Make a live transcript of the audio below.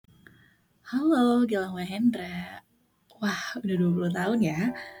Halo, Gilang Mahendra. Wah, udah 20 tahun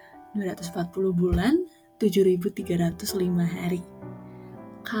ya. 240 bulan, 7.305 hari.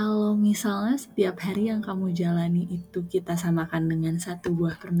 Kalau misalnya setiap hari yang kamu jalani itu kita samakan dengan satu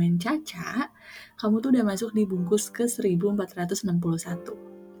buah permen caca, kamu tuh udah masuk di bungkus ke 1461.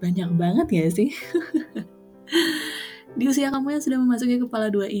 Banyak banget ya sih? Di usia kamu yang sudah memasuki kepala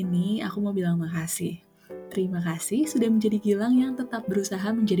dua ini, aku mau bilang makasih. Terima kasih sudah menjadi Gilang yang tetap berusaha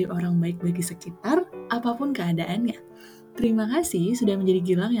menjadi orang baik bagi sekitar, apapun keadaannya. Terima kasih sudah menjadi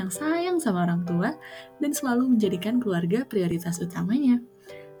Gilang yang sayang sama orang tua dan selalu menjadikan keluarga prioritas utamanya.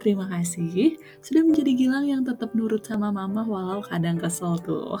 Terima kasih sudah menjadi Gilang yang tetap nurut sama mama walau kadang kesel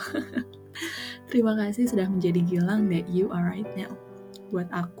tuh. Terima kasih sudah menjadi Gilang that you are right now. Buat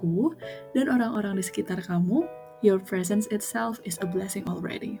aku dan orang-orang di sekitar kamu, your presence itself is a blessing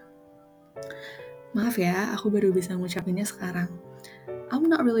already. Maaf ya, aku baru bisa ngucapinnya sekarang.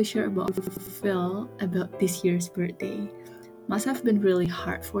 I'm not really sure about how you feel about this year's birthday. Must have been really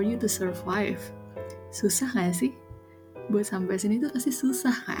hard for you to survive. Susah gak sih? Buat sampai sini tuh pasti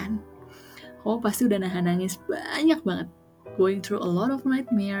susah kan? Kamu pasti udah nahan nangis banyak banget. Going through a lot of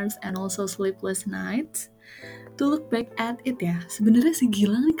nightmares and also sleepless nights. To look back at it ya, sebenarnya si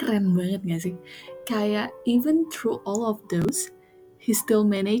Gilang ini keren banget gak sih? Kayak even through all of those, he still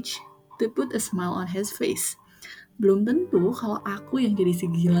managed to put a smile on his face. Belum tentu kalau aku yang jadi si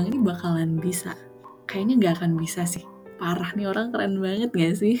Gilang ini bakalan bisa. Kayaknya gak akan bisa sih. Parah nih, orang keren banget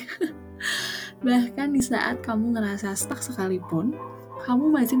gak sih? Bahkan di saat kamu ngerasa stuck sekalipun, kamu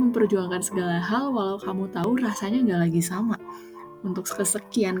masih memperjuangkan segala hal walau kamu tahu rasanya gak lagi sama. Untuk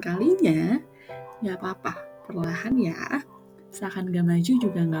kesekian kalinya, gak apa-apa, perlahan ya. Seakan gak maju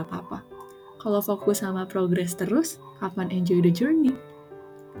juga gak apa-apa. Kalau fokus sama progress terus, kapan enjoy the journey?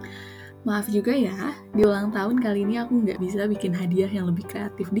 Maaf juga ya, di ulang tahun kali ini aku gak bisa bikin hadiah yang lebih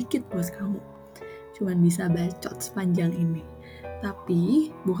kreatif dikit buat kamu. Cuman bisa bacot sepanjang ini.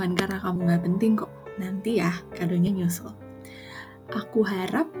 Tapi bukan karena kamu gak penting kok. Nanti ya kadonya nyusul. Aku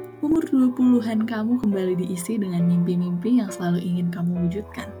harap umur 20-an kamu kembali diisi dengan mimpi-mimpi yang selalu ingin kamu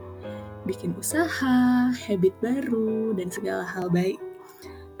wujudkan. Bikin usaha, habit baru, dan segala hal baik.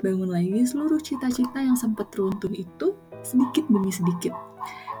 Bangun lagi seluruh cita-cita yang sempat runtuh itu sedikit demi sedikit.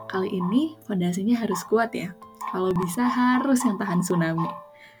 Kali ini fondasinya harus kuat ya. Kalau bisa harus yang tahan tsunami.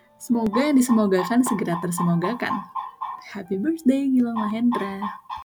 Semoga yang disemogakan segera tersemogakan. Happy birthday Gilang Mahendra.